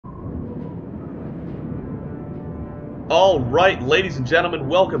Alright, ladies and gentlemen,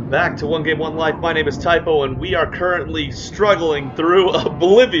 welcome back to 1Game1Life. My name is Typo, and we are currently struggling through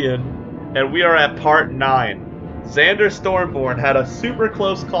Oblivion, and we are at part 9. Xander Stormborn had a super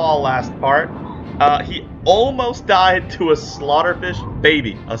close call last part. He almost died to a slaughterfish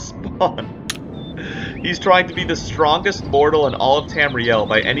baby, a spawn. He's trying to be the strongest mortal in all of Tamriel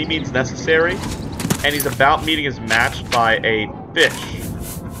by any means necessary, and he's about meeting his match by a fish.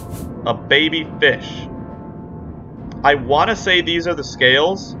 A baby fish. I want to say these are the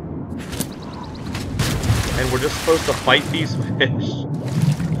scales, and we're just supposed to fight these fish.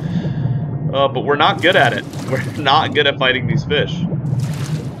 But we're not good at it. We're not good at fighting these fish.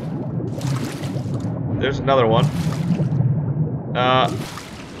 There's another one.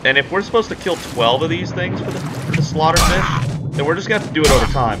 And if we're supposed to kill 12 of these things for the slaughterfish, then we're just gonna have to do it over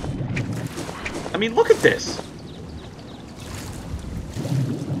time. I mean, look at this.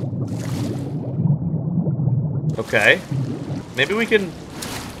 Okay. Maybe we can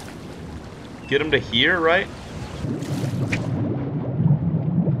get him to here, right?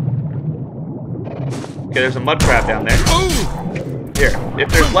 Okay, there's a mud crab down there. Here, if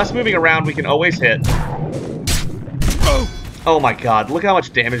there's less moving around, we can always hit. Oh my god, look how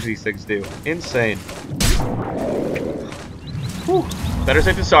much damage these things do. Insane. Whew. Better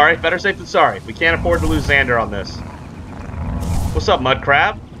safe than sorry, better safe than sorry. We can't afford to lose Xander on this. What's up, mud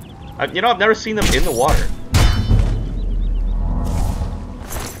crab? You know, I've never seen them in the water.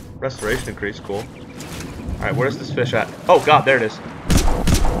 Restoration increase, cool. Alright, where's this fish at? Oh god, there it is.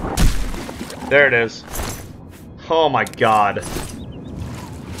 There it is. Oh my god.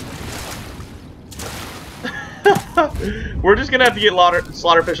 We're just gonna have to get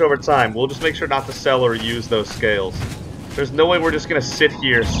slaughterfish over time. We'll just make sure not to sell or use those scales. There's no way we're just gonna sit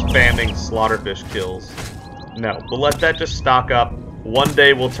here spamming slaughterfish kills. No, we'll let that just stock up. One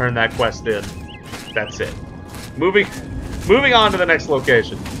day we'll turn that quest in. That's it. Moving on to the next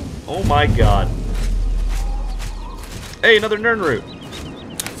location. Oh my god. Hey, another Nern root.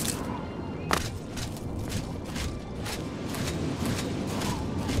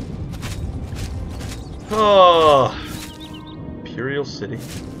 Oh. Imperial City.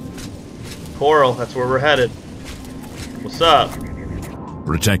 Coral, that's where we're headed. What's up?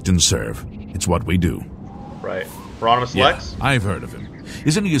 Protect and serve. It's what we do. Right. Hieronymus Lex? I've heard of him.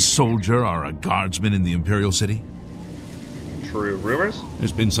 Isn't he a soldier or a guardsman in the Imperial City? True. Rumors?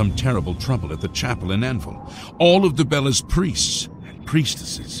 There's been some terrible trouble at the chapel in Anvil. All of the Bella's priests and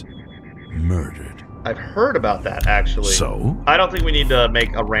priestesses murdered. I've heard about that, actually. So? I don't think we need to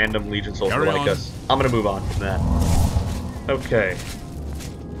make a random Legion soldier Carry like on. us. I'm gonna move on from that. Okay.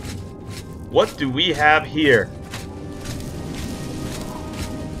 What do we have here?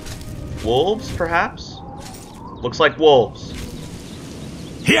 Wolves, perhaps? Looks like wolves.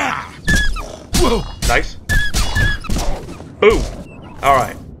 Yeah! Whoa! Nice. Boom.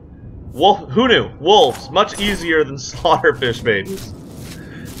 Alright. Who knew? Wolves. Much easier than slaughterfish babies.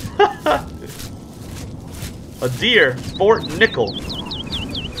 A deer. Fort Nickel.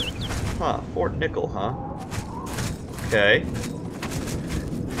 Huh. Fort Nickel, huh? Okay.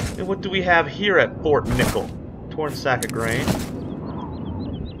 And what do we have here at Fort Nickel? Torn sack of grain.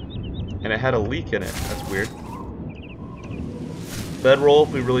 And it had a leak in it. That's weird. Bedroll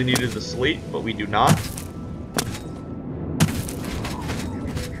if we really needed to sleep, but we do not.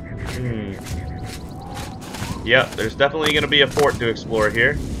 Yep, there's definitely going to be a fort to explore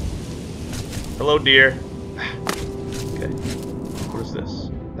here. Hello, deer. Okay. What is this?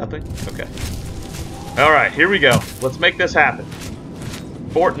 Nothing? Okay. Alright, here we go. Let's make this happen.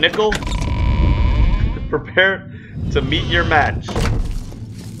 Fort Nickel. Prepare to meet your match.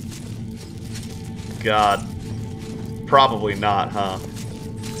 God. Probably not, huh?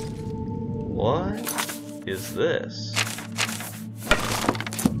 What is this?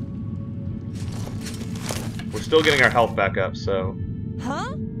 We're still getting our health back up, so...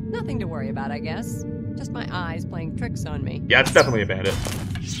 Huh? Nothing to worry about, I guess. Just my eyes playing tricks on me. Yeah, it's definitely a bandit.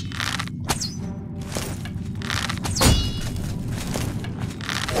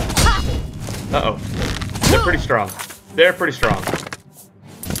 Uh-oh. They're pretty strong. They're pretty strong.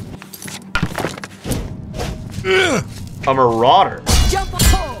 A marauder.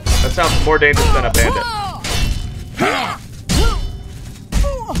 That sounds more dangerous than a bandit.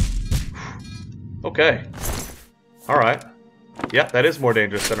 Okay. Alright. Yeah, that is more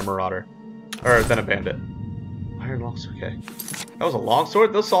dangerous than a marauder. Or than a bandit. Iron longsword, okay. That was a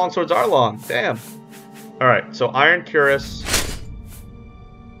longsword? Those longswords are long. Damn. Alright, so Iron Cuirass.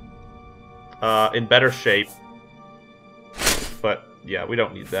 In better shape. But, yeah, we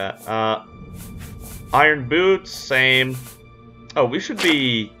don't need that. Iron boots, same. Oh, we should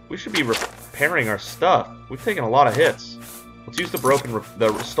be repairing our stuff. We've taken a lot of hits. Let's use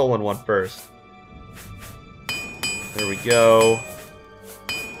the stolen one first. There we go.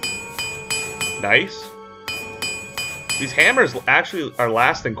 Nice. These hammers actually are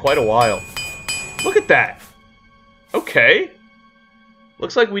lasting quite a while. Look at that. Okay.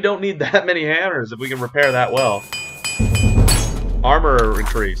 Looks like we don't need that many hammers if we can repair that well. Armor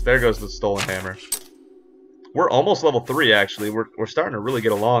increase. There goes the stolen hammer. We're almost level 3, actually. We're starting to really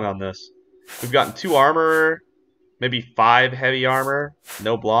get along on this. We've gotten 2 armor, maybe 5 heavy armor,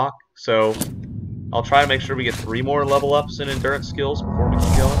 no block. So I'll try to make sure we get 3 more level ups in endurance skills before we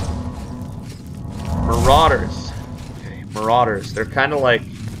keep going. Marauders. Okay, Marauders. They're kind of like,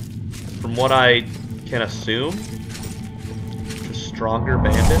 from what I can assume, the stronger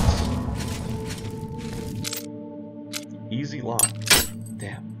bandits. Easy lock.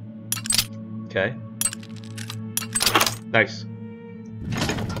 Damn. Okay. Nice.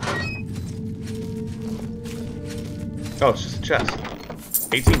 Oh, it's just a chest.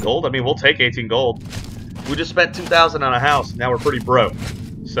 18 gold? I mean, we'll take 18 gold. We just spent 2,000 on a house. Now we're pretty broke.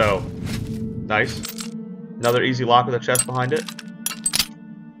 So, nice. Another easy lock with a chest behind it.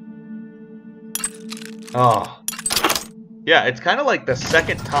 Oh. Yeah, it's kind of like the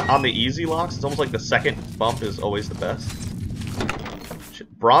second time on the easy locks. It's almost like the second bump is always the best.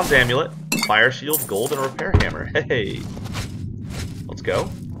 Bronze amulet, fire shield, gold, and a repair hammer. Hey. Let's go.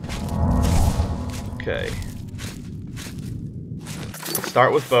 Okay. Let's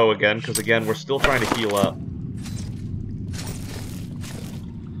start with bow again, because again, we're still trying to heal up.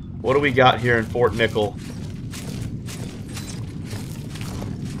 What do we got here in Fort Nickel?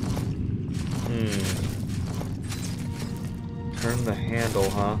 Turn the handle,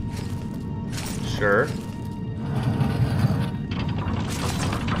 huh? Sure.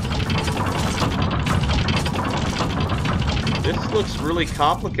 This looks really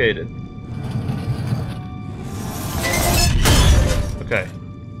complicated. Okay.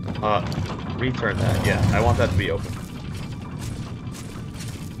 Return that. Yeah, I want that to be open.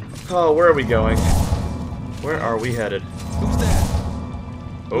 Oh, where are we going? Where are we headed? Who's there?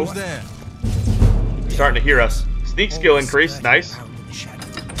 Oh. Who's there? They're starting to hear us. Sneak skill increase. Nice.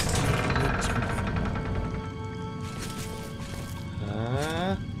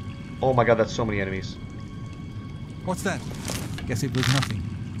 Oh my god, that's so many enemies. What's that? Guess it was nothing.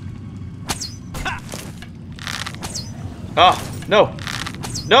 Ah, no.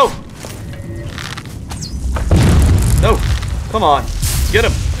 No. No. Come on. Get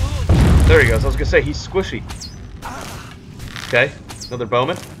him. There he goes. I was going to say, he's squishy. Okay. Another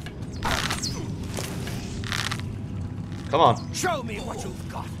bowman. Come on. Show me what you've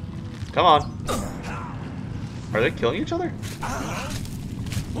got. Come on. Are they killing each other?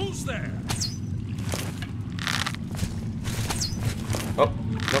 Who's there? Oh,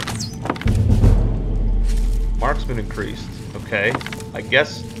 nope. Marksman increased. Okay. I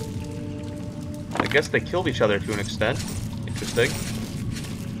guess they killed each other to an extent. Interesting.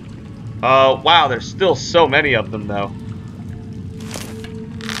 Wow, there's still so many of them, though.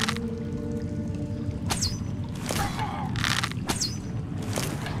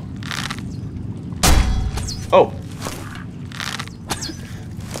 Oh.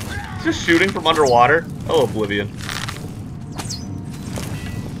 Just shooting from underwater? Oh, Oblivion.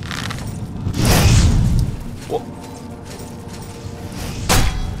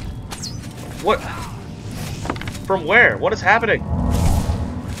 What? From where? What is happening?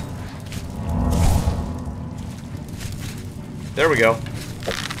 There we go.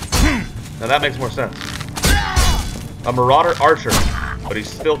 Now that makes more sense. A Marauder Archer, but he's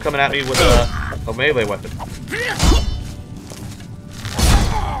still coming at me with a melee weapon.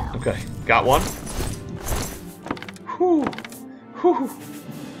 Okay, got one. Whew. Whew.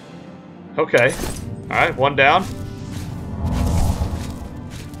 Okay. Alright, one down.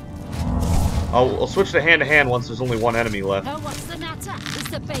 I'll switch to hand-to-hand once there's only one enemy left. Oh, what's the matter? Is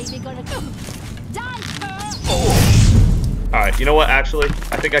the baby gonna come? Diaper! Alright, you know what, actually?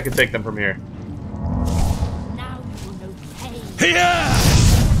 I think I can take them from here. Now you will know pain. Here!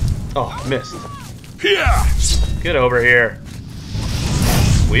 Oh, missed. Here! Get over here.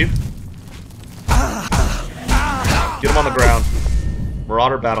 Weave. Get him on the ground.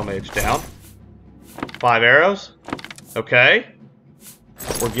 Marauder Battle Mage down. 5 arrows. Okay.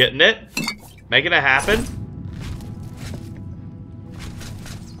 We're getting it. Making it happen.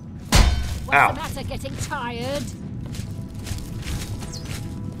 What's Ow. the matter? Getting tired?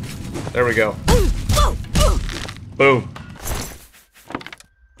 There we go. Boom.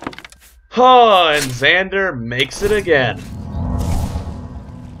 Oh, and Xander makes it again.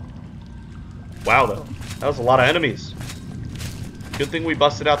 Wow, though. That was a lot of enemies. Good thing we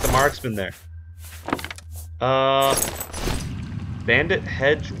busted out the marksman there. Bandit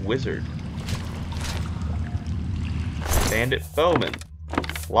Hedge Wizard. Bandit Bowman.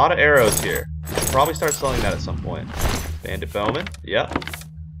 A lot of arrows here. Probably start selling that at some point. Bandit Bowman. Yep.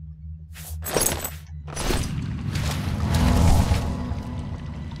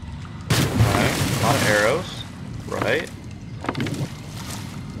 Alright. A lot of arrows. Right.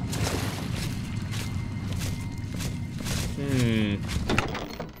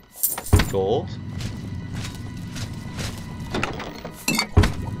 Gold.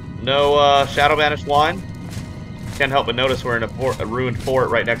 No Shadow Banished wine. Can't help but notice we're in a ruined fort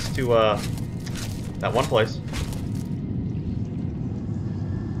right next to that one place.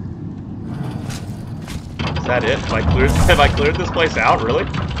 Is that it? Have I cleared this place out? Really?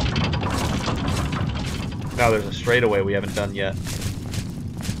 No, there's a straightaway we haven't done yet.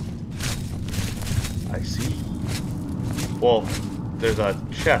 I see. Well, there's a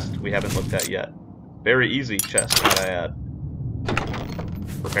chest we haven't looked at yet. Very easy chest, might I add.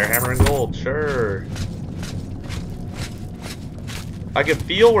 Repair hammer and gold, sure. I can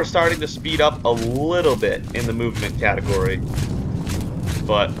feel we're starting to speed up a little bit in the movement category.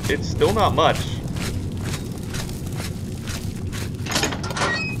 But it's still not much.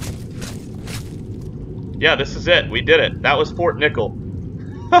 Yeah, this is it. We did it. That was Fort Nickel.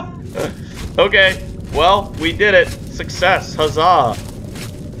 Okay, well, we did it. Success. Huzzah.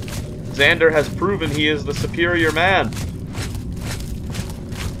 Xander has proven he is the superior man.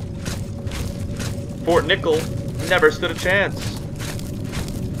 Fort Nickel never stood a chance.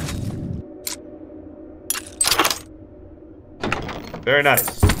 Very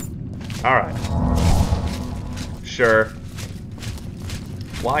nice. Alright. Sure.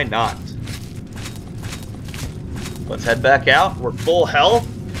 Why not? Let's head back out. We're full health.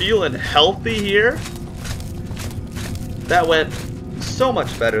 Feeling healthy here. That went so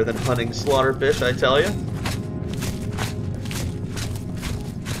much better than hunting slaughterfish, I tell you.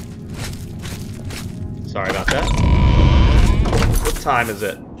 Sorry about that. What time is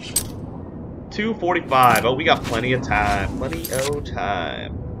it? 2:45. Oh, we got plenty of time. Plenty of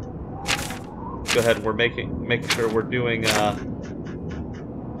time. Go ahead. We're making sure we're doing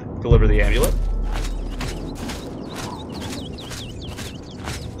deliver the amulet.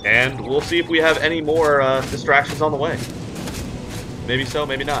 And we'll see if we have any more distractions on the way. Maybe so,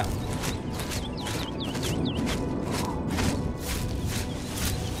 maybe not.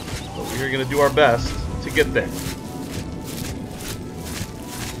 But we're going to do our best to get there.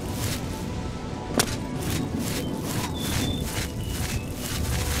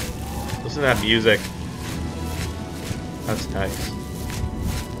 Listen to that music. That's nice.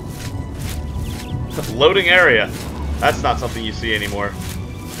 Loading area. That's not something you see anymore.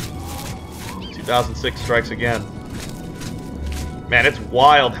 2006 strikes again. Man, it's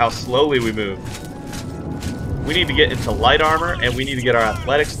wild how slowly we move. We need to get into light armor, and we need to get our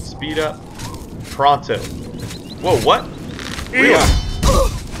athletics to speed up. Pronto. Whoa, what? Really?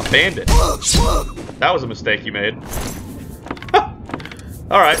 A bandit. That was a mistake you made.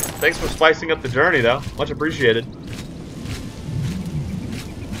 Alright, thanks for spicing up the journey, though. Much appreciated.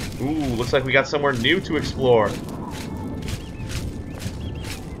 Ooh, looks like we got somewhere new to explore.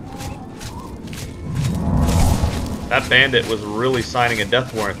 That bandit was really signing a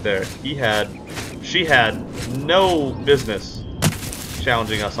death warrant there. She had no business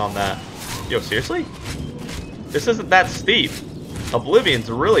challenging us on that. Yo, seriously? This isn't that steep. Oblivion's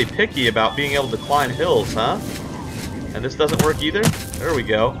really picky about being able to climb hills, huh? And this doesn't work either? There we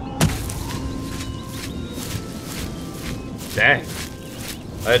go. Dang.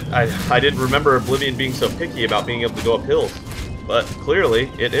 I didn't remember Oblivion being so picky about being able to go up hills. But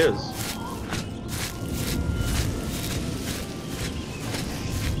clearly, it is.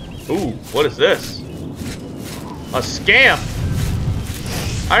 Ooh, what is this? A scamp!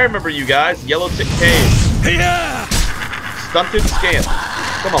 I remember you guys, Yellow Tick Cave. Yeah! Stunted scamp.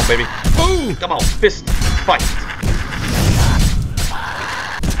 Come on, baby. Ooh! Come on, fist fight.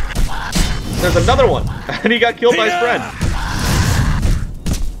 There's another one, and he got killed by his friend.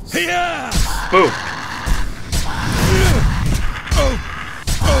 Yeah! Boom.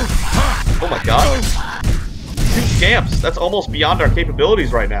 Oh my god. 2 scamps. That's almost beyond our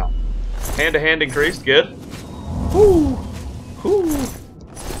capabilities right now. Hand-to-hand increased. Good. Whoo. Whoo.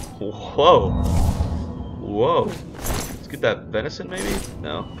 Whoa. Whoa. Let's get that venison, maybe?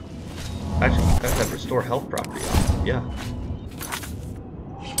 No. Actually, that's that restore health property on. Yeah.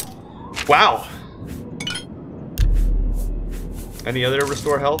 Wow. Any other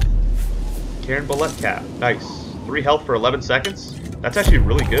restore health? Karen Bullet Cap. Nice. 3 health for 11 seconds? That's actually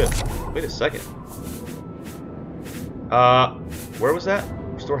really good. Wait a second. Where was that?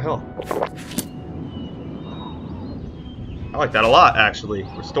 Restore health. I like that a lot, actually.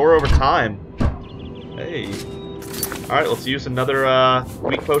 Restore over time. Hey. Alright, let's use another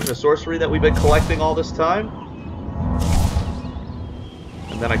weak potion of sorcery that we've been collecting all this time.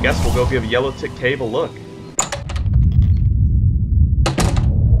 And then I guess we'll go give Yellow Tick Cave a look.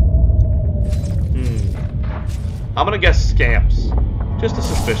 I'm gonna guess scamps. Just a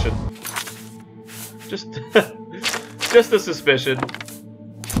suspicion. Just a suspicion.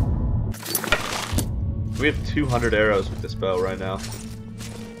 We have 200 arrows with this bow right now.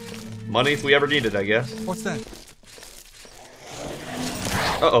 Money if we ever need it, I guess. What's that?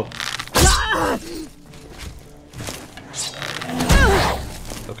 Uh-oh.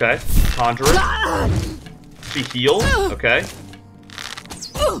 Okay. Conjurer. She healed. Okay.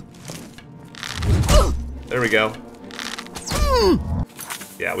 There we go.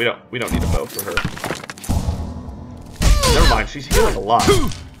 Yeah, we don't need a bow for her. Never mind, she's healing a lot.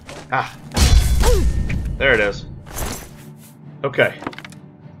 Ah. There it is. Okay.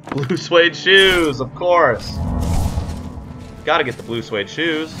 Blue suede shoes, of course. Gotta get the blue suede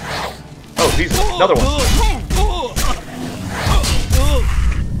shoes. Oh, these another one.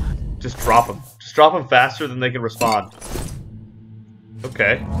 Just drop them. Just drop them faster than they can respond.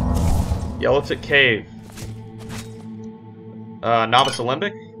 Okay. Yellow Tick Cave. Novice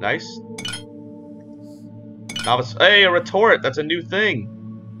Alembic. Nice. Novice. Hey, a retort. That's a new thing.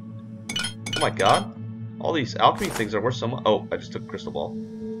 Oh my god. All these alchemy things are worth so much. Oh, I just took crystal ball.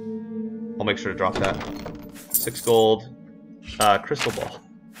 I'll make sure to drop that. 6 gold. Crystal ball.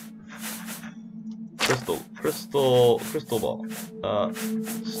 Crystal ball.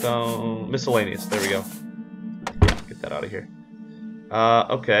 Stone. Miscellaneous. There we go. Get that out of here.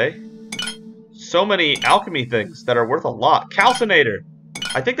 Okay. So many alchemy things that are worth a lot. Calcinator.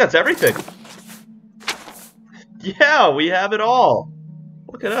 I think that's everything. Yeah, we have it all.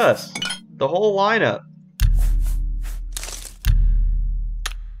 Look at us. The whole lineup.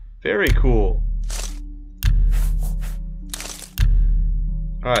 Very cool.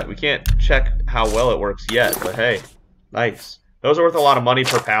 Alright, we can't check how well it works yet, but hey. Nice. Those are worth a lot of money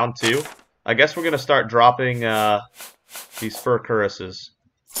per pound, too. I guess we're going to start dropping these fur cuirasses.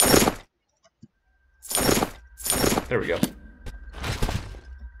 There we go.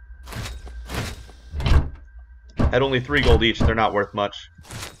 At only 3 gold each, they're not worth much.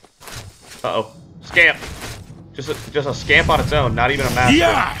 Uh-oh. Scamp! Just a scamp on its own, not even a master.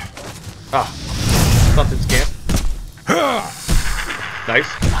 Yeah. Ah. Something scamp. Nice.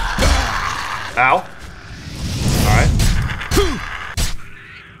 Ow. Alright.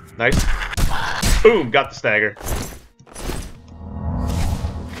 Nice. Boom! Got the stagger.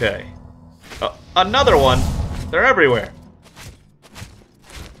 Okay. Another one! They're everywhere.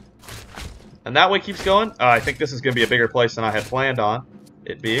 And that way keeps going? I think this is going to be a bigger place than I had planned on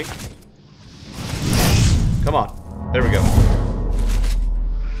it being. Come on. There we go.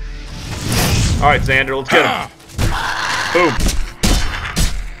 Alright, Xander, let's get him. Boom.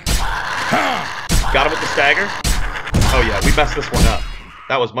 Got him with the stagger. Oh yeah, we messed this one up.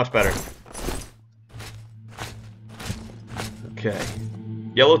 That was much better. Okay.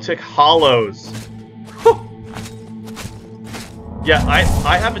 Yellow Tick Hollows. Whew. Yeah,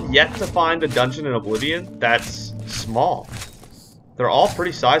 I haven't yet to find a dungeon in Oblivion that's small. They're all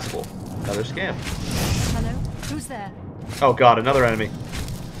pretty sizable. Another scam. Hello? Who's there? Oh god, another enemy.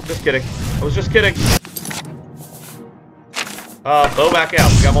 Just kidding. I was just kidding. Bow back out.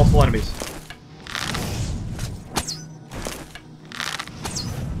 We got multiple enemies.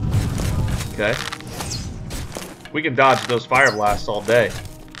 Okay. We can dodge those fire blasts all day.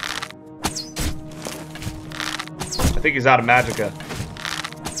 I think he's out of magicka.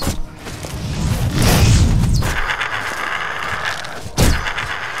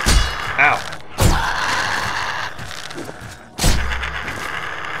 Ow.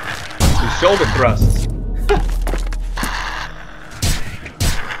 These shoulder thrusts.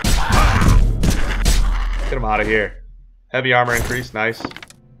 Get him out of here. Heavy armor increase, nice.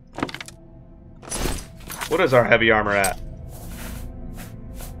 What is our heavy armor at?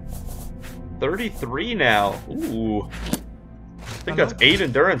 33 now. Ooh. I think that's 8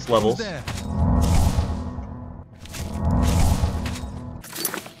 endurance levels.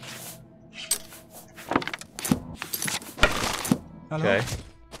 Okay.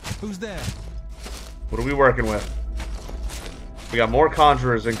 Who's there? What are we working with? We got more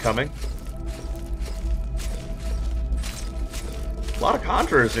conjurers incoming. A lot of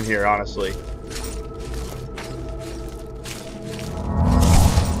conjurers in here, honestly.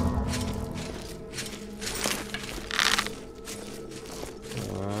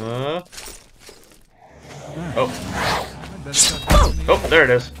 Oh. there it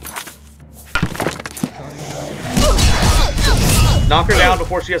is. Knock her down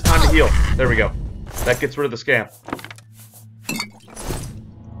before she has time to heal. There we go. That gets rid of the scam.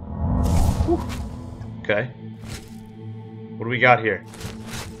 Whew. Okay. What do we got here?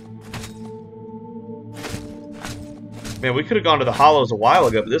 Man, we could have gone to the Hollows a while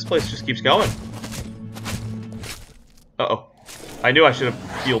ago, but this place just keeps going. Uh-oh. I knew I should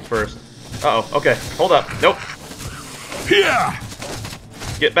have healed first. Uh-oh. Okay. Hold up. Nope. Here!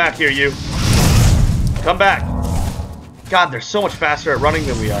 Get back here, you. Come back. God, they're so much faster at running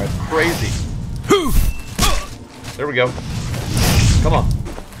than we are. It's crazy. There we go. Come on.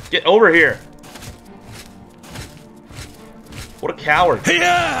 Get over here. What a coward.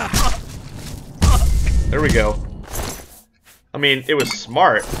 Here! There we go. I mean, it was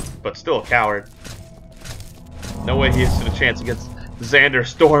smart, but still a coward. No way he stood a chance against Xander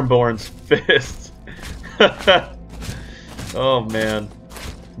Stormborn's fists. Oh, man.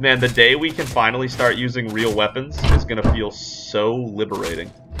 Man, the day we can finally start using real weapons is going to feel so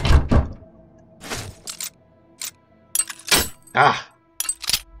liberating. Ah.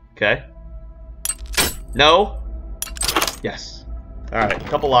 Okay. No. Yes. Alright,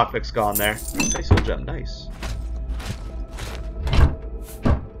 couple lockpicks gone there. Nice old gem, nice.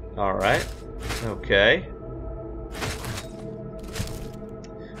 Alright. Okay.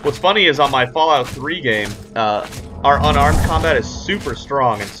 What's funny is on my Fallout 3 game, our unarmed combat is super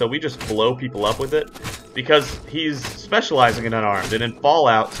strong, and so we just blow people up with it because he's specializing in unarmed. And in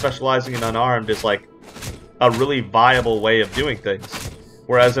Fallout, specializing in unarmed is like a really viable way of doing things.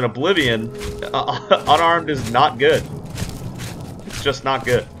 Whereas in Oblivion, unarmed is not good. It's just not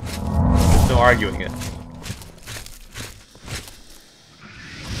good. There's no arguing it.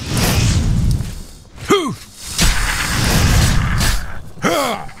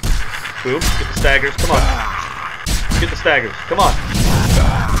 Boom, get the staggers, come on. Get the staggers, come on.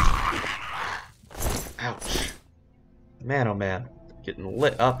 Ouch. Man, oh man. Getting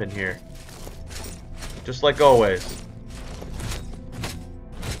lit up in here. Just like always.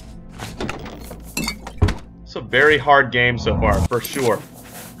 It's a very hard game so far, for sure.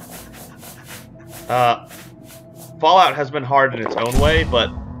 Fallout has been hard in its own way, but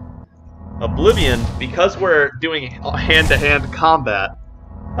Oblivion, because we're doing hand-to-hand combat,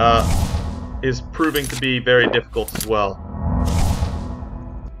 is proving to be very difficult as well.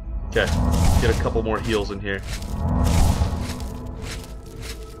 Okay, get a couple more heals in here.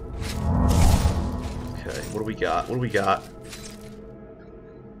 Okay, what do we got? What do we got?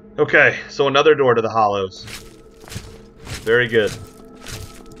 Okay, so another door to the Hollows. Very good.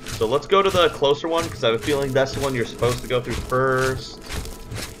 So let's go to the closer one, because I have a feeling that's the one you're supposed to go through first,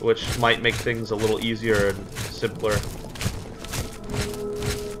 which might make things a little easier and simpler.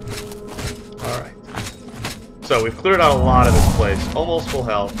 Alright. So we've cleared out a lot of this place. Almost full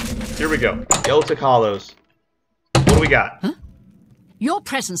health. Here we go. Celtic Hollows. What do we got? Huh? Your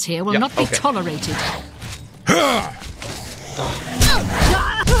presence here will not be tolerated.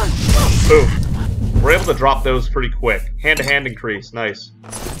 Boom. We're able to drop those pretty quick. Hand-to-hand increase. Nice.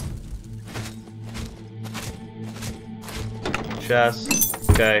 Chest.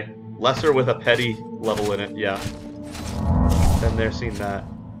 Okay. Lesser with a petty level in it. Yeah. Been there, seen that.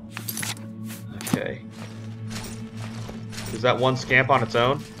 Okay. Is that one scamp on its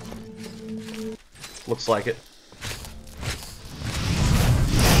own? Looks like it.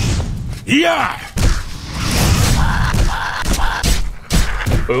 Yeah!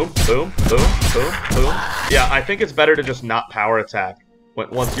 Boom, boom, boom, boom, boom. Yeah, I think it's better to just not power attack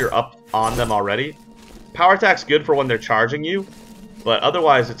once you're up on them already. Power attack's good for when they're charging you, but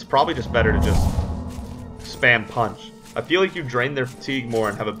otherwise it's probably just better to just spam punch. I feel like you drain their fatigue more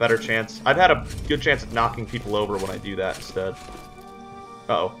and have a better chance. I've had a good chance at knocking people over when I do that instead.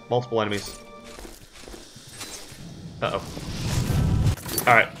 Uh-oh, multiple enemies. Uh-oh.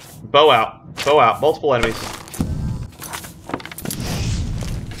 Alright, bow out. Bow out, multiple enemies.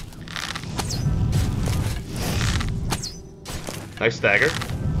 Nice stagger.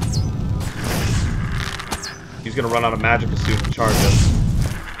 He's gonna run out of magic as soon as he charges us.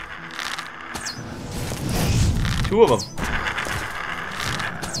 Two of them.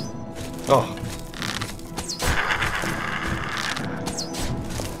 Oh.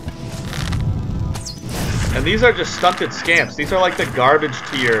 And these are just stunted scamps. These are like the garbage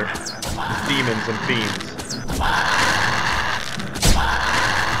tier demons and fiends.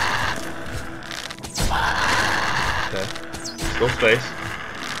 Okay. Still space.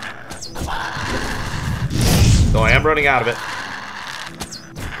 So I am running out of it.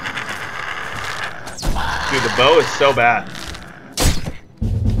 Dude, the bow is so bad.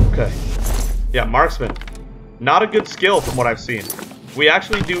 Okay. Yeah, marksman. Not a good skill from what I've seen. We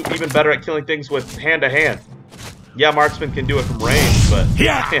actually do even better at killing things with hand-to-hand. Yeah, marksman can do it from range, but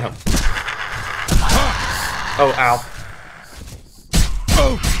damn. Oh, ow.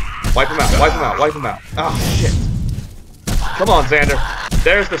 Wipe him out, wipe him out, wipe him out. Oh, shit. Come on, Xander.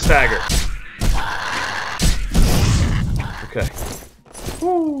 There's the stagger. Okay.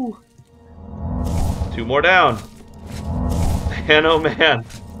 Woo. 2 more down. And oh man.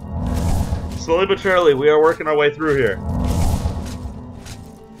 Slowly but surely, we are working our way through here.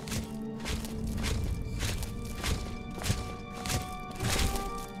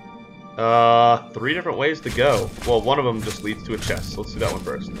 Three different ways to go. Well, one of them just leads to a chest. So let's do that one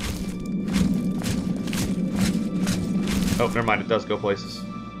first. Oh, never mind. It does go places.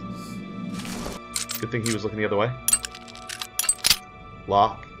 Good thing he was looking the other way.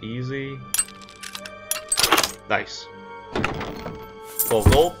 Lock. Easy. Nice.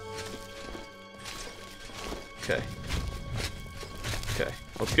 12 gold. Okay. Okay.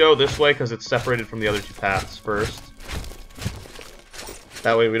 Let's go this way because it's separated from the other 2 paths first.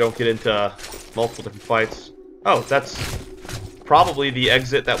 That way we don't get into multiple different fights. Oh, that's probably the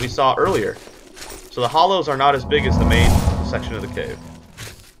exit that we saw earlier. So the hollows are not as big as the main section of the cave.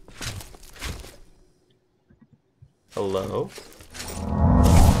 Hello?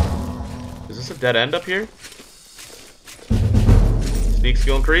 Is this a dead end up here? Sneak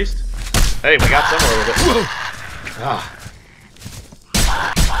skill increased? Hey, we got somewhere with it. Ah.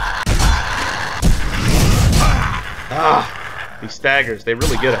 Ah. These staggers, they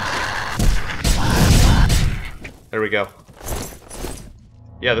really get us. There we go.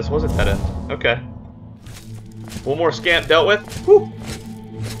 Yeah, this was a dead end. Okay. One more scamp dealt with. Whew.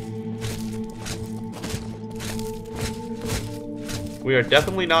 We are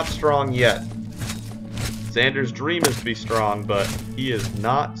definitely not strong yet. Xander's dream is to be strong, but he is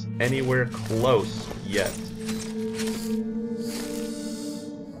not anywhere close yet.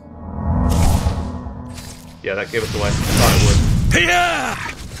 Yeah, that gave us away. I thought it would. Okay.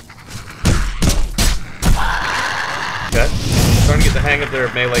 Starting to get the hang of their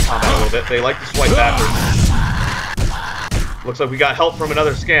melee combat a little bit. They like to swipe backwards. Looks like we got help from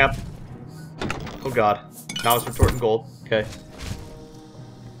another scamp. Oh god. Now it's retorting gold. Okay.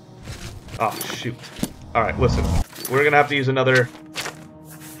 Oh shoot. Alright, listen. We're gonna have to use another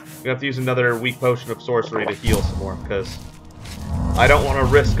weak potion of sorcery to heal some more, because I don't want to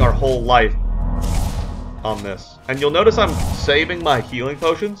risk our whole life on this. And you'll notice I'm saving my healing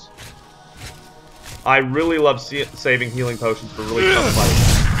potions. I really love saving healing potions for really tough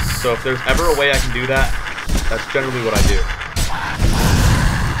fights. So if there's ever a way I can do that, that's generally what I do.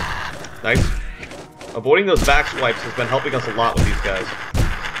 Nice. Avoiding those back swipes has been helping us a lot with these guys.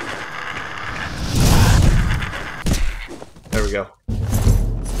 There we go.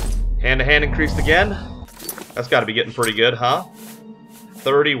 Hand-to-hand increased again. That's got to be getting pretty good, huh?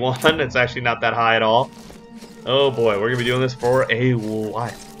 31. It's actually not that high at all. Oh boy, we're going to be doing this for a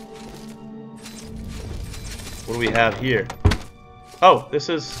while. What do we have here? Oh, this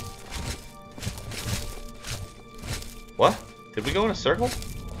is... What? Did we go in a circle?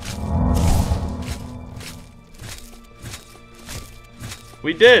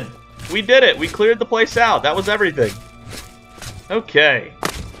 We did! We did it! We cleared the place out! That was everything! Okay.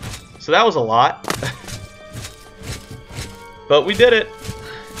 So that was a lot. But we did it!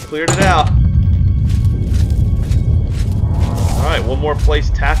 Cleared it out. Alright, one more place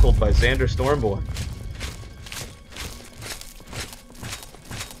tackled by Xander Stormborn.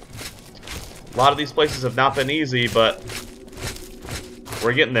 A lot of these places have not been easy, but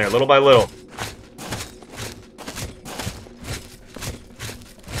we're getting there little by little.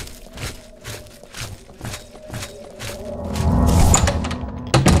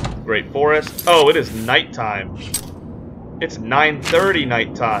 Great Forest. Oh, it is nighttime. It's 9:30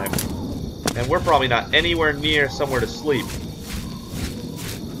 nighttime. And we're probably not anywhere near somewhere to sleep.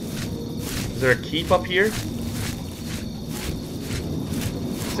 Is there a keep up here?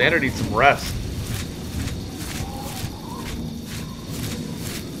 Xander needs some rest.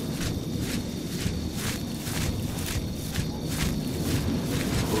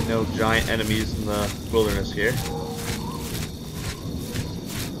 No giant enemies in the wilderness here.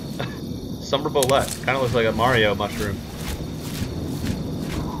 Summer Bolette. Kind of looks like a Mario mushroom.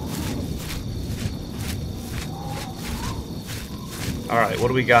 Alright, what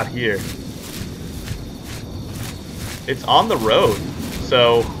do we got here? It's on the road,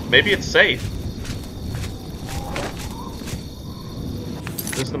 so maybe it's safe.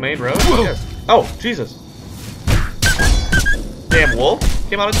 Is this the main road? Yes. Oh, Jesus. Damn wolf.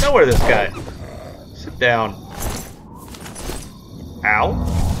 Came out of nowhere, this guy. Sit down. Ow.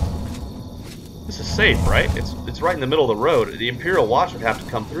 This is safe, right? It's right in the middle of the road. The Imperial Watch would have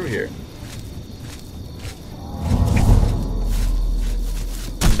to come through here.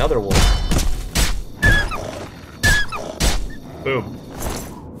 Another wolf. Boom.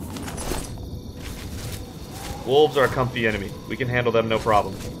 Wolves are a comfy enemy. We can handle them no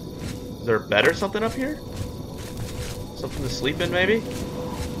problem. Is there a bed or something up here? Something to sleep in, maybe?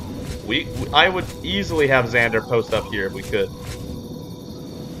 I would easily have Xander post up here if we could.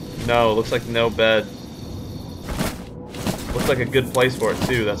 No, looks like no bed. Looks like a good place for it,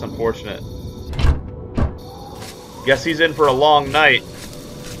 too. That's unfortunate. Guess he's in for a long night.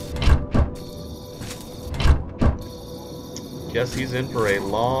 Guess he's in for a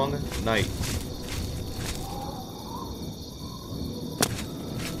long night.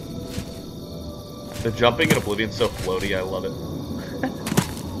 The jumping in Oblivion's so floaty, I love it.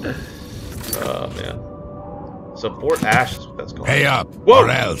 Oh, man. So Fort Ash is what that's called. Pay up, Whoa. or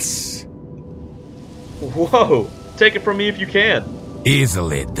else. Whoa! Take it from me if you can.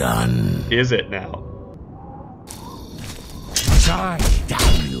 Easily done. Is it now? Charge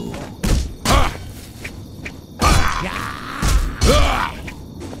down you.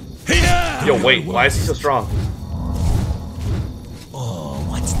 Yo, wait, why is he so strong? Oh,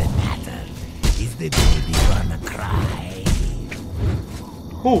 what's the matter? Is the baby gonna cry?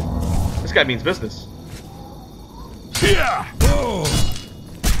 Whew, this guy means business. Oh.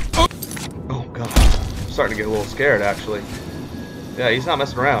 Oh god, I'm starting to get a little scared actually. Yeah, he's not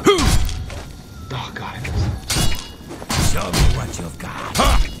messing around. Oh god, I missed. Show me what you've got.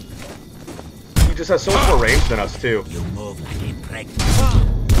 He just has so much more range than us too. You move like a pregnant.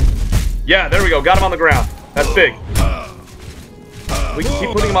 Yeah, there we go, got him on the ground. That's big. We can keep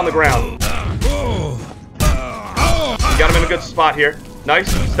putting him on the ground. We got him in a good spot here.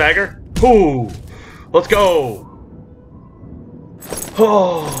 Nice, stagger. Ooh, let's go.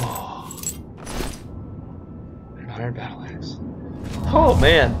 Oh, an iron battle axe. Oh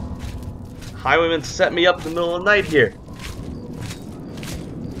man, Highwayman set me up in the middle of the night here.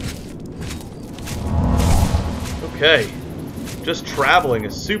 Okay, just traveling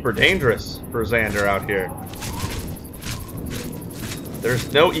is super dangerous for Xander out here.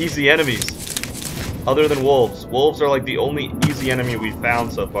 There's no easy enemies other than wolves. Wolves are like the only easy enemy we've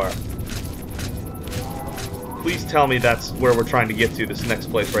found so far. Please tell me that's where we're trying to get to, this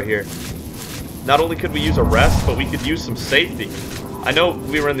next place right here. Not only could we use a rest, but we could use some safety. I know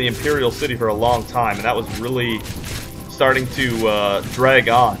we were in the Imperial City for a long time, and that was really starting to drag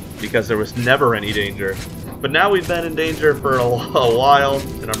on, because there was never any danger. But now we've been in danger for a while,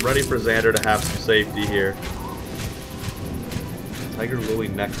 and I'm ready for Xander to have some safety here. Tiger Lily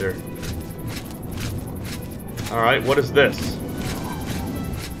Nectar. Alright, what is this?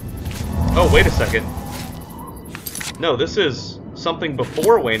 Oh, wait a second. No, this is something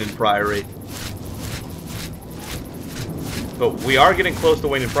before Weynon Priory. But we are getting close to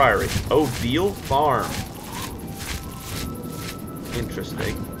Weynon Priory. Oh, Deal Farm.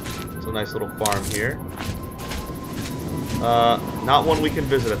 Interesting. It's a nice little farm here. Not one we can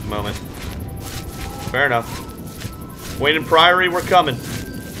visit at the moment. Fair enough. Weynon Priory, we're coming.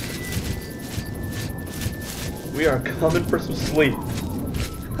 We are coming for some sleep.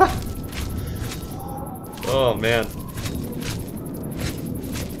 Oh, man.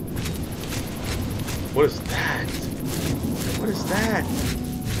 What is that? What is that?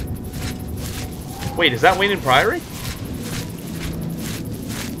 Wait, is that Weynon Priory?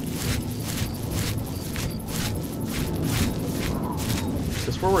 Is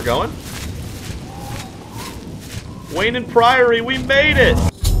this where we're going? Weynon Priory, we made it!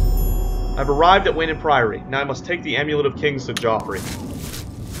 I've arrived at Weynon Priory. Now I must take the Amulet of Kings to Jauffre.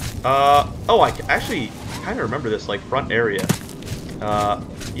 Oh, I actually kind of remember this, like, front area.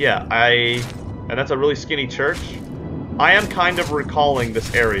 Yeah, and that's a really skinny church. I am kind of recalling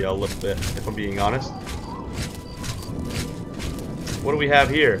this area a little bit, if I'm being honest. What do we have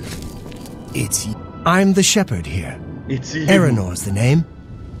here? I'm the shepherd here. It's you. Eranor's the name.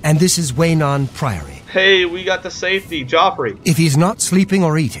 And this is Weynon Priory. Hey, we got the safety, Jauffre. If he's not sleeping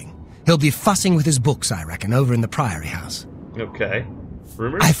or eating, he'll be fussing with his books, I reckon, over in the Priory house. Okay.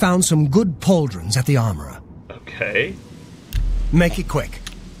 Rumors? I found some good pauldrons at the armorer. Okay. Make it quick.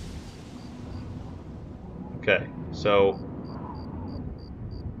 Okay, so...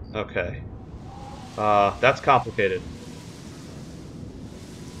 Okay. That's complicated.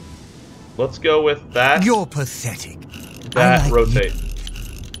 Let's go with that. You're pathetic. That, like rotate.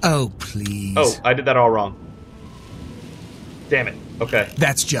 Oh, please. Oh, I did that all wrong. Damn it. Okay.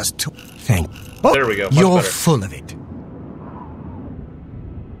 That's just thank. Oh, There we go. Much you're better. full of it.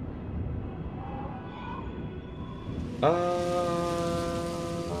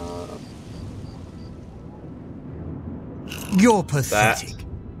 You're pathetic.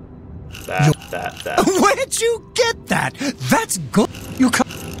 That. Where'd you get that? That's good. You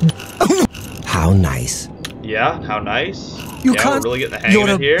can't... How nice. Yeah, how nice. You yeah, can't... we're really getting the hang You're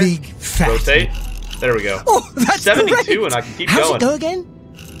of it here. a big fat... Rotate. There we go. Oh, that's 72 great. and I can keep How's going. it go again?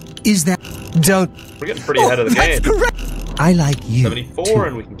 Is that... Don't... We're getting pretty ahead of the that's game. Correct. I like you, 74 too.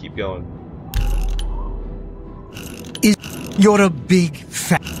 and we can keep going. You're a big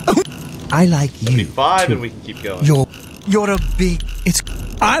fat... I like you, 75 too. and we can keep going. You're a big... It's...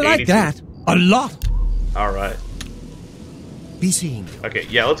 I like 82. that a lot. Alright. Be seeing you. Okay,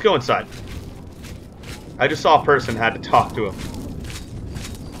 yeah, let's go inside. I just saw a person, had to talk to him.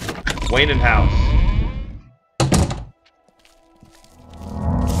 Weynon house.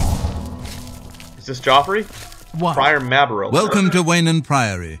 Is this Jauffre? What? Prior Mabro. Welcome to Weynon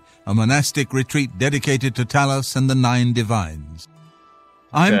Priory, a monastic retreat dedicated to Talos and the 9 divines.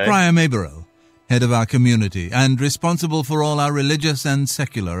 I'm Okay. Prior Mabro, head of our community, and responsible for all our religious and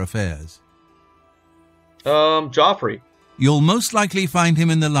secular affairs. Jauffre. You'll most likely find him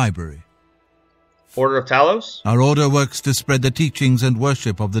in the library. Order of Talos? Our order works to spread the teachings and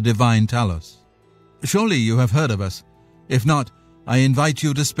worship of the divine Talos. Surely you have heard of us. If not, I invite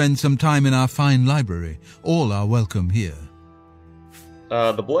you to spend some time in our fine library. All are welcome here.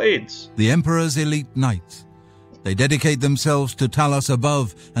 The Blades. The Emperor's elite knights. They dedicate themselves to Talos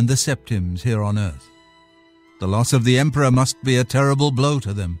above and the Septims here on Earth. The loss of the Emperor must be a terrible blow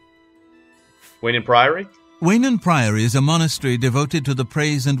to them. Weynon Priory? Weynon Priory is a monastery devoted to the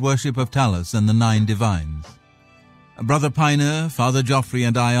praise and worship of Talos and the 9 divines. Brother Piner, Father Jauffre,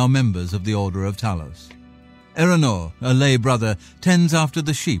 and I are members of the Order of Talos. Erenor, a lay brother, tends after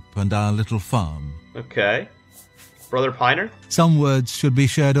the sheep and our little farm. Okay. Brother Piner? Some words should be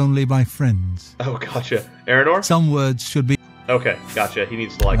shared only by friends. Oh, gotcha. Erenor? Some words should be... Okay, gotcha. He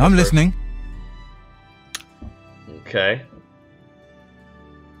needs to like I'm us first. listening. Okay.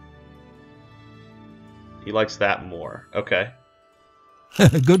 He likes that more. Okay.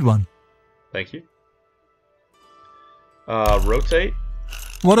 Good one. Thank you. Rotate?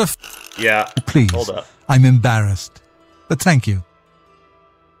 What a... Yeah. Please. Hold up. I'm embarrassed. But thank you.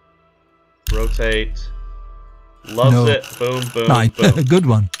 Rotate. Loves No. it. Boom, boom, Right. boom. Good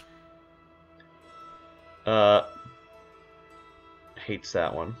one. Hates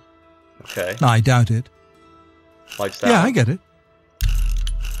that one. Okay. I doubt it. Likes that Yeah, one. I get it.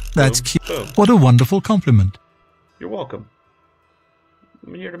 That's Boom, cute. boom. What a wonderful compliment. You're welcome.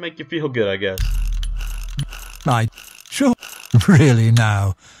 I'm here to make you feel good, I guess. Sure. Really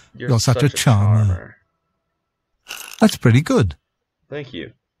now. You're such a charmer. That's pretty good. Thank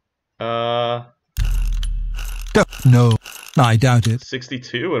you. No, I doubt it.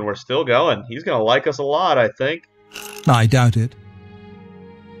 62, and we're still going. He's gonna like us a lot, I think. I doubt it.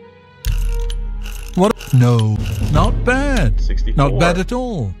 What? No, not bad. 64. Not bad at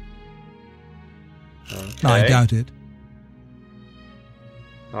all. Okay. I doubt it.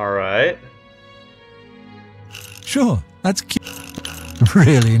 Alright. Sure, that's cute.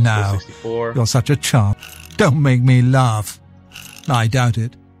 Really now. 64. You're such a charm. Don't make me laugh. I doubt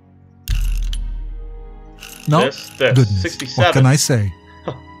it. No, This. goodness. 67. What can I say?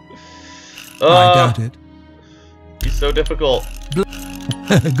 I doubt it. He's so difficult.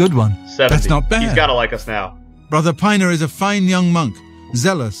 Good one. 70. That's not bad. He's gotta like us now. Brother Piner is a fine young monk,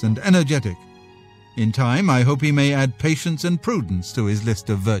 zealous and energetic. In time, I hope he may add patience and prudence to his list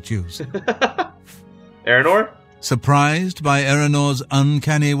of virtues. Erenor? Surprised by Erenor's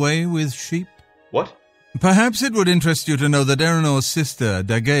uncanny way with sheep? What? Perhaps it would interest you to know that Erenor's sister,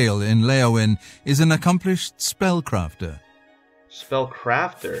 Dagail in Leowyn, is an accomplished spellcrafter.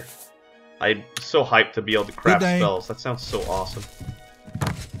 Spellcrafter? I'm so hyped to be able to craft Good day. spells. That sounds so awesome.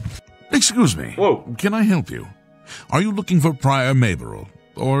 Excuse me. Whoa. Can I help you? Are you looking for Prior Maberel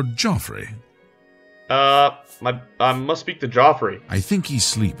or Jauffre? I must speak to Jauffre. I think he's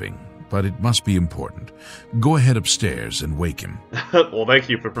sleeping, but it must be important. Go ahead upstairs and wake him. Well, thank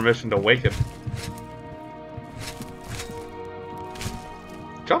you for permission to wake him.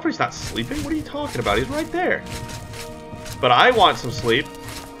 Joffrey's not sleeping? What are you talking about? He's right there. But I want some sleep.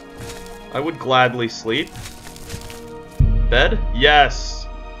 I would gladly sleep. Bed? Yes.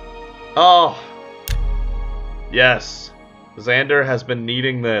 Oh. Yes. Xander has been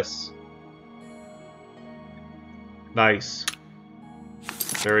needing this. Nice.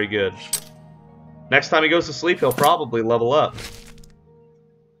 Very good. Next time he goes to sleep, he'll probably level up.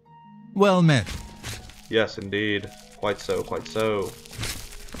 Well met. Yes, indeed. Quite so, quite so.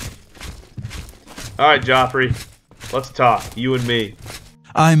 Alright, Jauffre. Let's talk, you and me.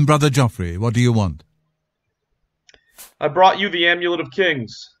 I'm Brother Jauffre. What do you want? I brought you the Amulet of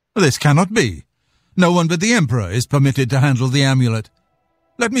Kings. This cannot be. No one but the Emperor is permitted to handle the amulet.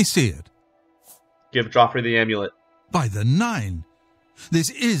 Let me see it. Give Jauffre the amulet. By the Nine! This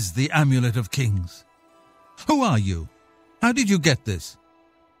is the Amulet of Kings. Who are you? How did you get this?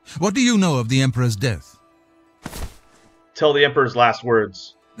 What do you know of the Emperor's death? Tell the Emperor's last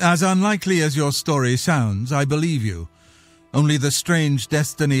words. As unlikely as your story sounds, I believe you. Only the strange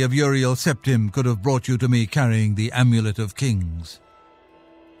destiny of Uriel Septim could have brought you to me carrying the Amulet of Kings.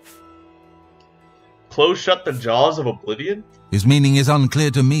 Close shut the jaws of Oblivion? His meaning is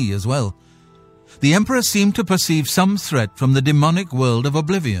unclear to me as well. The Emperor seemed to perceive some threat from the demonic world of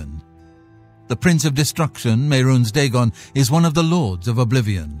Oblivion. The Prince of Destruction, Mehrunes Dagon, is one of the Lords of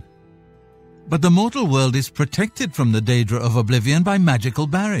Oblivion. But the mortal world is protected from the Daedra of Oblivion by magical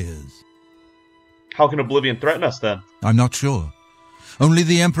barriers. How can Oblivion threaten us then? I'm not sure. Only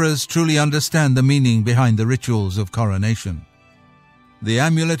the Emperors truly understand the meaning behind the rituals of coronation. The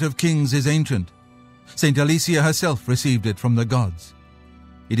Amulet of Kings is ancient. Saint Alicia herself received it from the gods.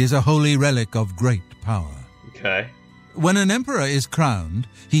 It is a holy relic of great power. Okay. When an emperor is crowned,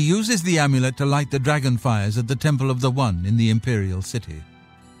 he uses the amulet to light the dragon fires at the Temple of the One in the imperial city.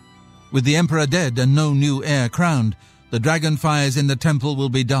 With the emperor dead and no new heir crowned, the dragon fires in the temple will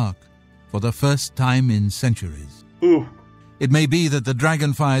be dark, for the first time in centuries. Ooh. It may be that the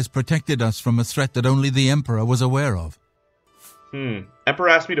dragon fires protected us from a threat that only the emperor was aware of. Emperor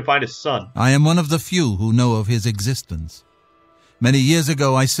asked me to find his son. I am one of the few who know of his existence. Many years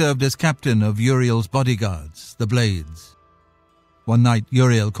ago, I served as captain of Uriel's bodyguards, the Blades. One night,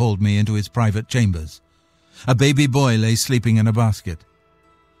 Uriel called me into his private chambers. A baby boy lay sleeping in a basket.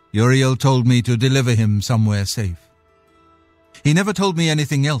 Uriel told me to deliver him somewhere safe. He never told me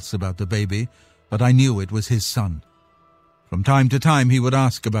anything else about the baby, but I knew it was his son. From time to time, he would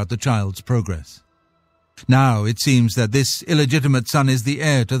ask about the child's progress. Now it seems that this illegitimate son is the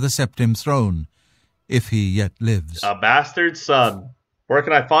heir to the Septim throne, if he yet lives. A bastard son. Where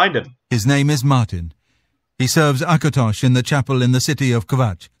can I find him? His name is Martin. He serves Akatosh in the chapel in the city of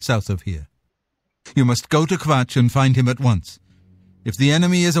Kvatch, south of here. You must go to Kvatch and find him at once. If the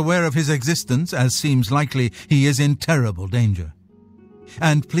enemy is aware of his existence, as seems likely, he is in terrible danger.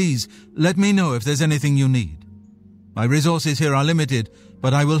 And please, let me know if there's anything you need. My resources here are limited,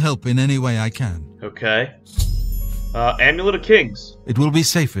 but I will help in any way I can. Okay. Amulet of Kings. It will be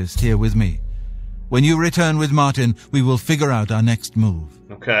safest here with me. When you return with Martin, we will figure out our next move.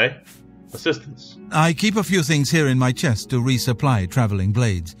 Okay. Assistance. I keep a few things here in my chest to resupply traveling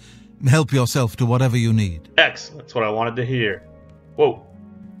blades. Help yourself to whatever you need. Excellent. That's what I wanted to hear. Whoa.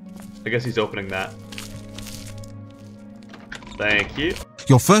 I guess he's opening that. Thank you.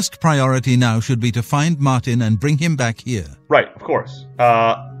 Your first priority now should be to find Martin and bring him back here. Right, of course.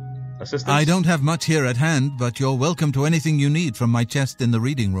 Assistance? I don't have much here at hand, but you're welcome to anything you need from my chest in the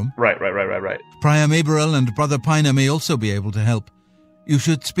reading room. Right. Prior Maberel and Brother Piner may also be able to help. You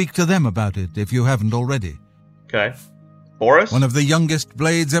should speak to them about it if you haven't already. Okay. Boris? One of the youngest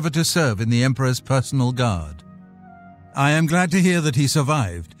blades ever to serve in the Emperor's personal guard. I am glad to hear that he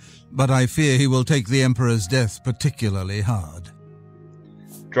survived, but I fear he will take the Emperor's death particularly hard.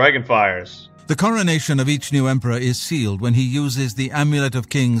 Dragonfires. The coronation of each new emperor is sealed when he uses the Amulet of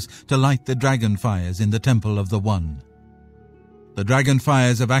Kings to light the dragon fires in the Temple of the One. The dragon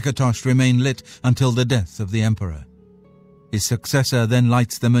fires of Akatosh remain lit until the death of the emperor. His successor then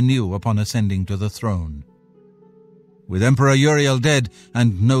lights them anew upon ascending to the throne. With Emperor Uriel dead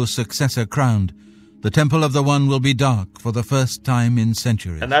and no successor crowned, the Temple of the One will be dark for the first time in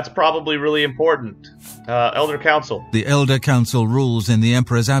centuries. And that's probably really important. Elder Council. The Elder Council rules in the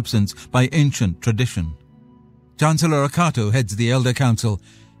Emperor's absence by ancient tradition. Chancellor Akato heads the Elder Council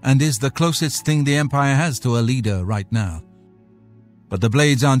and is the closest thing the Empire has to a leader right now. But the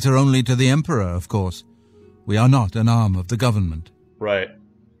Blades answer only to the Emperor, of course. We are not an arm of the government. Right.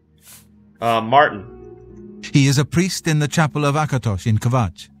 Martin. He is a priest in the chapel of Akatosh in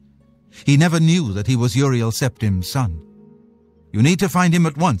Kvatch. He never knew that he was Uriel Septim's son. You need to find him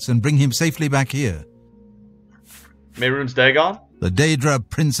at once and bring him safely back here. Mehrunes Dagon? The Daedra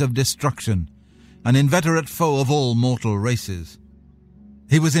Prince of Destruction, an inveterate foe of all mortal races.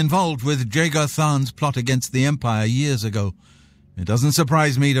 He was involved with Jagar Tharn's plot against the Empire years ago. It doesn't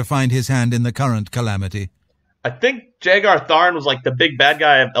surprise me to find his hand in the current calamity. I think Jagar Tharn was like the big bad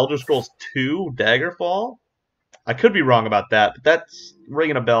guy of Elder Scrolls 2, Daggerfall? I could be wrong about that, but that's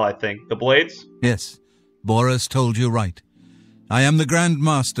ringing a bell, I think. The Blades? Yes, Boris told you right. I am the Grand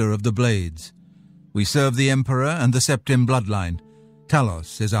Master of the Blades. We serve the Emperor and the Septim bloodline.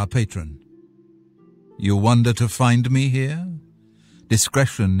 Talos is our patron. You wonder to find me here?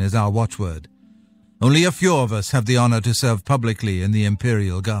 Discretion is our watchword. Only a few of us have the honor to serve publicly in the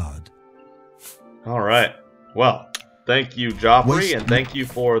Imperial Guard. Alright. Well, thank you, Jauffre, and thank you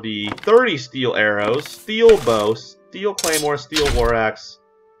for the 30 steel arrows, steel bow, steel claymore, steel war axe.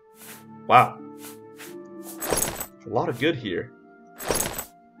 Wow. A lot of good here.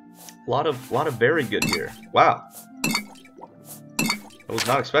 A lot of very good here. Wow. I was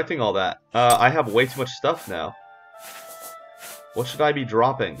not expecting all that. I have way too much stuff now. What should I be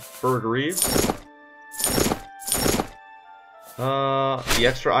dropping? Furred Reeves? The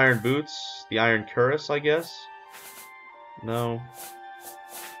extra iron boots, the iron cuirass, I guess? No.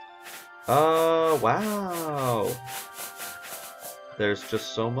 Wow. There's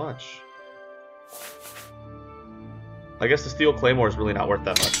just so much. I guess the steel claymore is really not worth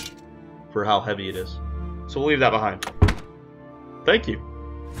that much for how heavy it is. So we'll leave that behind. Thank you.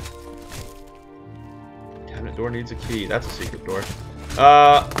 Cabinet door needs a key. That's a secret door.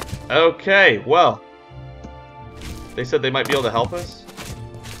 Okay, well. They said they might be able to help us.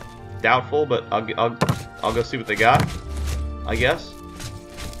 Doubtful, but I'll go see what they got, I guess.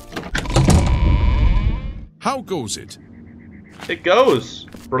 How goes it? It goes,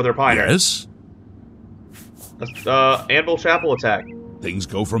 Brother Piner. Yes? Anvil Chapel attack. Things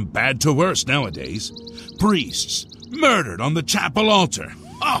go from bad to worse nowadays. Priests murdered on the chapel altar.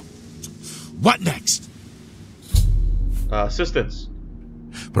 Oh! What next? Assistance.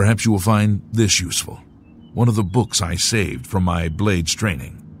 Perhaps you will find this useful. One of the books I saved from my blades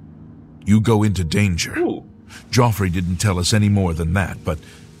training. You go into danger. Ooh. Jauffre didn't tell us any more than that, but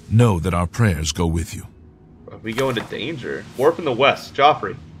know that our prayers go with you. We go into danger. Warp in the west.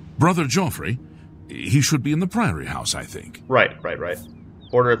 Jauffre. Brother Jauffre? He should be in the Priory house, I think. Right.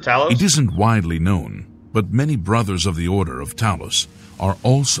 Order of Talos? It isn't widely known, but many brothers of the Order of Talos are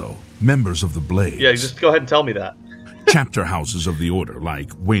also members of the Blades. Yeah, just go ahead and tell me that. Chapter houses of the Order, like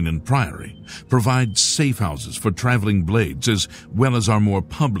Weynon Priory, provide safe houses for traveling blades as well as our more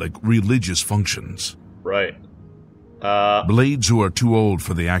public religious functions. Right. Blades who are too old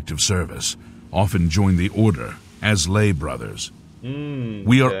for the active service often join the Order as lay brothers.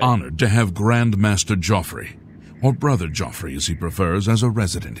 We are honored to have Grand Master Jauffre, or Brother Jauffre as he prefers, as a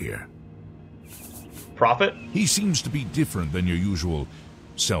resident here. Prophet? He seems to be different than your usual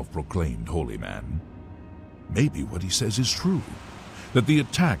self-proclaimed holy man. Maybe what he says is true, that the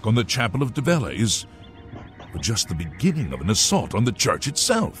attack on the Chapel of Devella is just the beginning of an assault on the church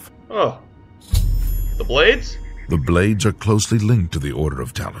itself. Oh. The Blades? The Blades are closely linked to the Order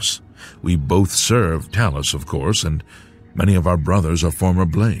of Talos. We both serve Talos, of course, and many of our brothers are former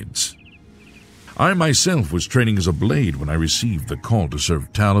Blades. I myself was training as a Blade when I received the call to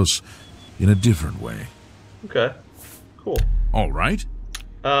serve Talos in a different way. Okay. Cool. All right.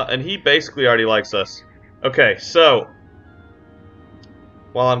 And he basically already likes us. Okay, so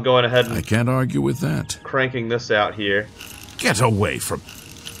while I'm going ahead and I can't argue with that. Cranking this out here. Get away from...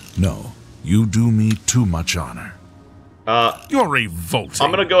 No, you do me too much honor. You're revolting.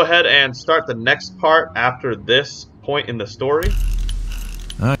 I'm going to go ahead and start the next part after this point in the story.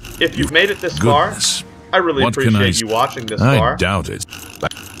 If you've made it this far, I really appreciate you watching this far. I doubt it.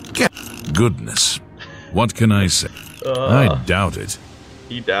 Goodness. What can I say? I doubt it.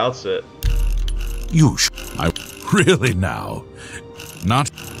 He doubts it. I really now.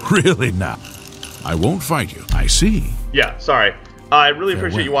 Not really now. I won't fight you. I see. Yeah, sorry. I really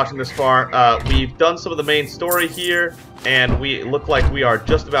appreciate you watching this far. We've done some of the main story here, and we look like we are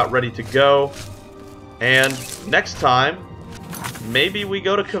just about ready to go. And next time, maybe we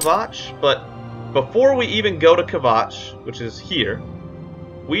go to Kvatch, but before we even go to Kvatch, which is here,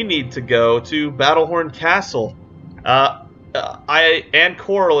 we need to go to Battlehorn Castle. And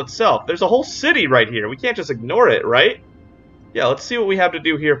Coral itself. There's a whole city right here. We can't just ignore it, right? Yeah, let's see what we have to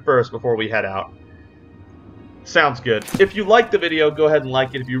do here first before we head out. Sounds good. If you liked the video, go ahead and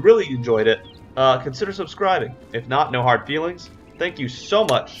like it. If you really enjoyed it, consider subscribing. If not, no hard feelings. Thank you so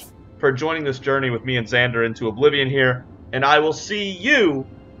much for joining this journey with me and Xander into Oblivion here, and I will see you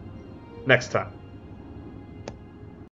next time.